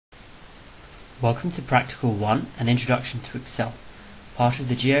Welcome to Practical 1, an Introduction to Excel, part of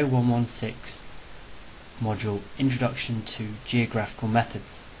the GEO116 module, Introduction to Geographical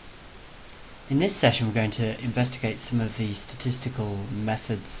Methods. In this session we're going to investigate some of the statistical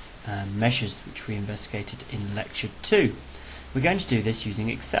methods and measures which we investigated in Lecture 2. We're going to do this using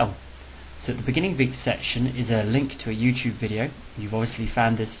Excel. So at the beginning of each section is a link to a YouTube video. You've obviously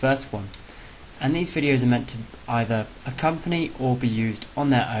found this first one. And these videos are meant to either accompany or be used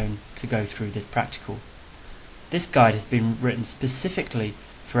on their own to go through this practical. This guide has been written specifically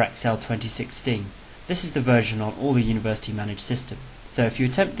for Excel 2016. This is the version on all the university managed system. So if you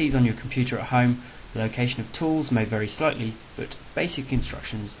attempt these on your computer at home, the location of tools may vary slightly, but basic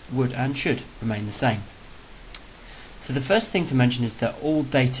instructions would and should remain the same. So the first thing to mention is that all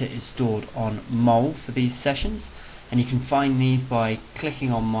data is stored on mole for these sessions, and you can find these by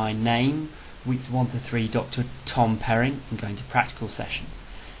clicking on my name, Weeks 1 to 3, Dr. Tom Perring, and going to Practical Sessions.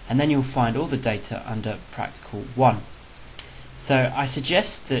 And then you'll find all the data under Practical 1. So I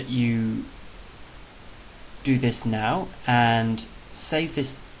suggest that you do this now and save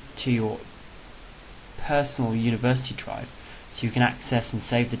this to your personal university drive so you can access and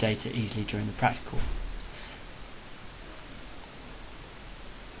save the data easily during the practical.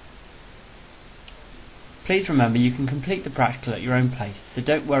 Please remember you can complete the practical at your own pace, so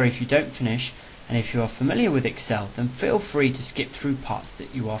don't worry if you don't finish, and if you are familiar with Excel then feel free to skip through parts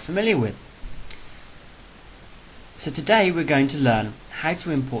that you are familiar with. So today we're going to learn how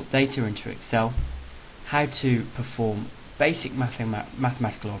to import data into Excel, how to perform basic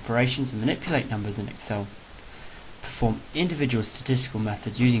mathematical operations and manipulate numbers in Excel, perform individual statistical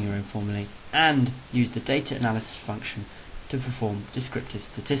methods using your own formulae, and use the data analysis function to perform descriptive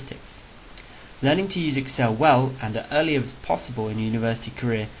statistics. Learning to use Excel well and as early as possible in your university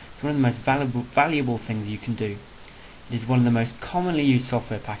career is one of the most valuable things you can do. It is one of the most commonly used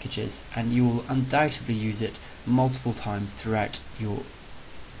software packages, and you will undoubtedly use it multiple times throughout your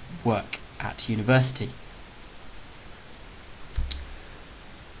work at university.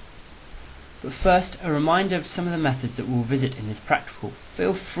 But first, a reminder of some of the methods that we'll visit in this practical.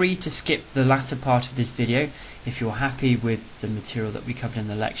 Feel free to skip the latter part of this video if you're happy with the material that we covered in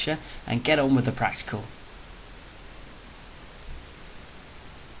the lecture, and get on with the practical.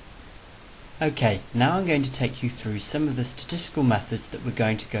 Okay, now I'm going to take you through some of the statistical methods that we're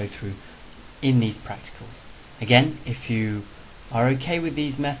going to go through in these practicals. Again, if you are okay with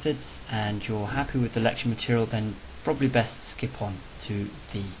these methods and you're happy with the lecture material, then probably best to skip on to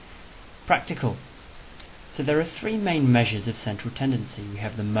the practical. So there are three main measures of central tendency. We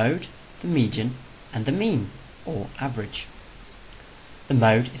have the mode, the median, and the mean, or average. The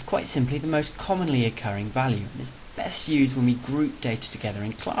mode is quite simply the most commonly occurring value, and is best used when we group data together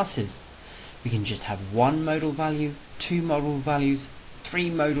in classes. We can just have one modal value, two modal values, three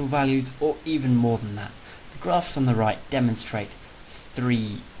modal values, or even more than that. The graphs on the right demonstrate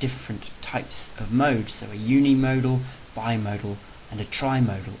three different types of modes, so a unimodal, bimodal, and a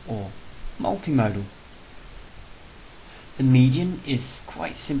trimodal or multimodal. The median is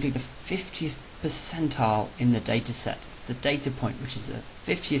quite simply the 50th percentile in the data set. It's the data point which is a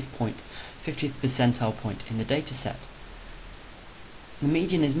 50th percentile point in the data set. The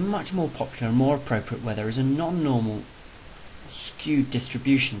median is much more popular and more appropriate where there is a non-normal skewed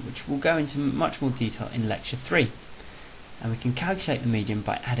distribution, which we'll go into much more detail in Lecture 3. And we can calculate the median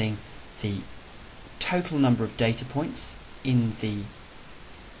by adding the total number of data points in the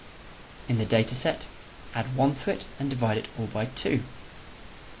data set, add 1 to it, and divide it all by 2.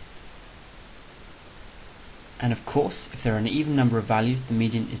 And of course, if there are an even number of values, the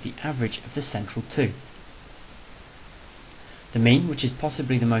median is the average of the central two. The mean, which is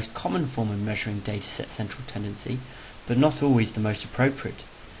possibly the most common form of measuring dataset central tendency, but not always the most appropriate.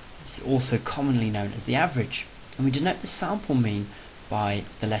 It is also commonly known as the average, and we denote the sample mean by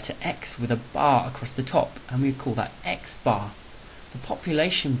the letter X with a bar across the top, and we call that X bar. The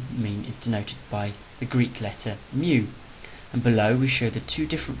population mean is denoted by the Greek letter mu, and below we show the two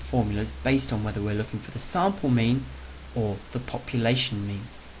different formulas based on whether we're looking for the sample mean or the population mean.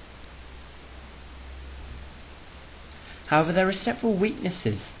 However, there are several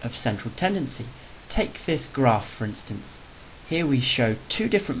weaknesses of central tendency. Take this graph for instance. Here we show two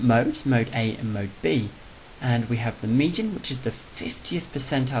different modes, mode A and mode B, and we have the median, which is the 50th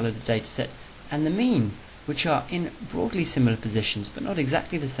percentile of the dataset, and the mean, which are in broadly similar positions but not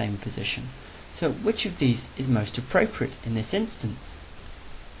exactly the same position. So which of these is most appropriate in this instance?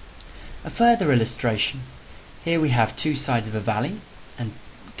 A further illustration. Here we have two sides of a valley and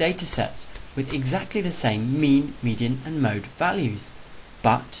data sets with exactly the same mean, median and mode values,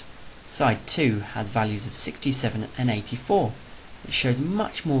 but side 2 has values of 67 and 84, it shows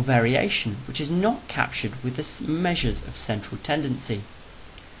much more variation, which is not captured with the measures of central tendency.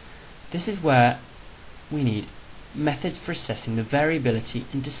 This is where we need methods for assessing the variability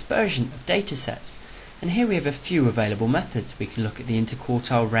and dispersion of datasets. And here we have a few available methods. We can look at the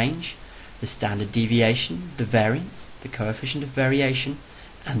interquartile range, the standard deviation, the variance, the coefficient of variation,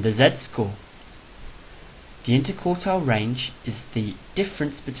 and the z-score. The interquartile range is the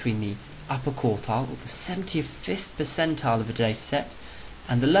difference between the upper quartile, or the 75th percentile of a dataset,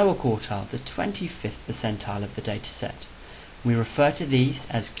 and the lower quartile, the 25th percentile of the dataset. We refer to these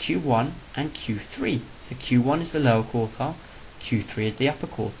as Q1 and Q3. So Q1 is the lower quartile, Q3 is the upper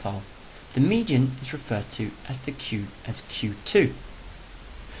quartile. The median is referred to as Q2.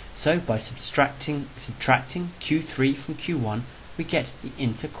 So by subtracting Q3 from Q1, we get the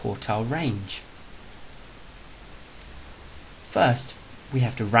interquartile range. First, we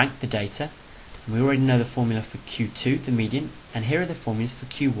have to rank the data, and we already know the formula for Q2, the median, and here are the formulas for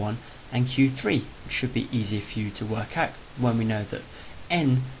Q1 and Q3, which should be easier for you to work out when we know that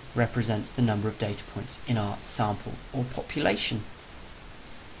n represents the number of data points in our sample or population.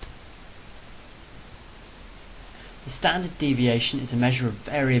 The standard deviation is a measure of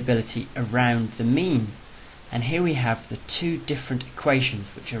variability around the mean, and here we have the two different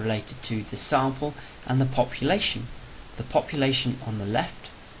equations which are related to the sample and the population. The population on the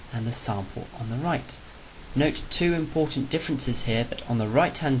left and the sample on the right. Note two important differences here, that on the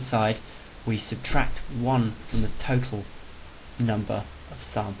right hand side we subtract 1 from the total number of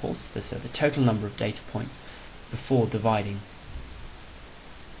samples, so the total number of data points, before dividing.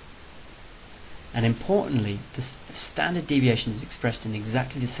 And importantly, the standard deviation is expressed in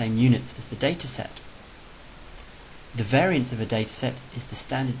exactly the same units as the dataset. The variance of a dataset is the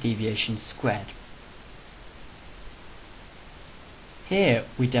standard deviation squared. Here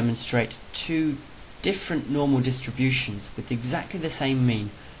we demonstrate two different normal distributions with exactly the same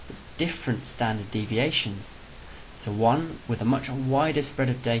mean but different standard deviations. So one with a much wider spread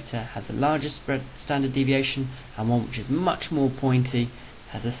of data has a larger standard deviation, and one which is much more pointy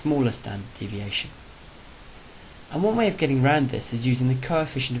has a smaller standard deviation. And one way of getting around this is using the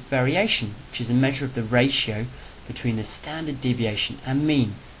coefficient of variation, which is a measure of the ratio between the standard deviation and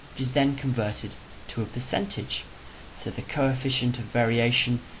mean, which is then converted to a percentage. So the coefficient of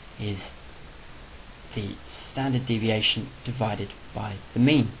variation is the standard deviation divided by the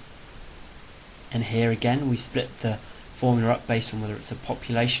mean. And here again we split the formula up based on whether it's a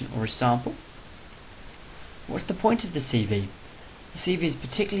population or a sample. What's the point of the CV? The CV is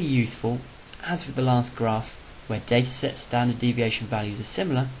particularly useful, as with the last graph, where dataset standard deviation values are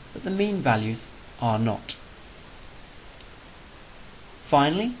similar but the mean values are not.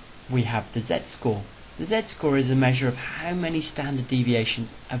 Finally, we have the z-score. The z-score is a measure of how many standard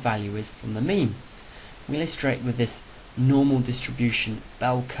deviations a value is from the mean. We illustrate with this normal distribution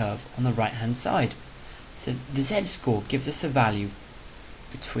bell curve on the right hand side. So the z-score gives us a value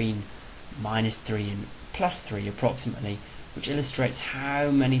between -3 and +3 approximately, which illustrates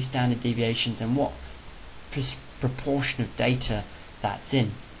how many standard deviations and what proportion of data that's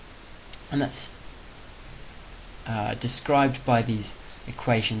in. And that's described by these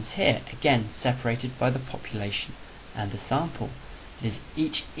equations here, again separated by the population and the sample. It is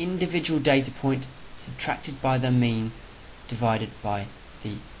each individual data point subtracted by the mean divided by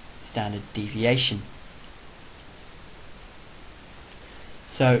the standard deviation.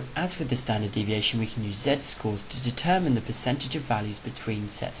 So, as with the standard deviation, we can use z-scores to determine the percentage of values between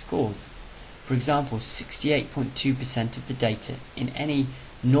set scores. For example, 68.2% of the data in any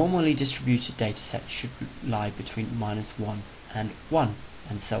normally distributed dataset should lie between -1 and 1,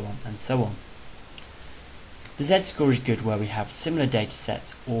 and so on and so on. The z-score is good where we have similar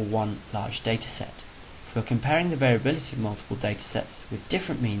datasets or one large dataset. If we're comparing the variability of multiple datasets with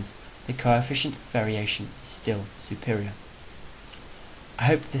different means, the coefficient of variation is still superior. I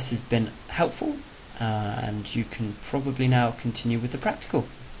hope this has been helpful, and you can probably now continue with the practical.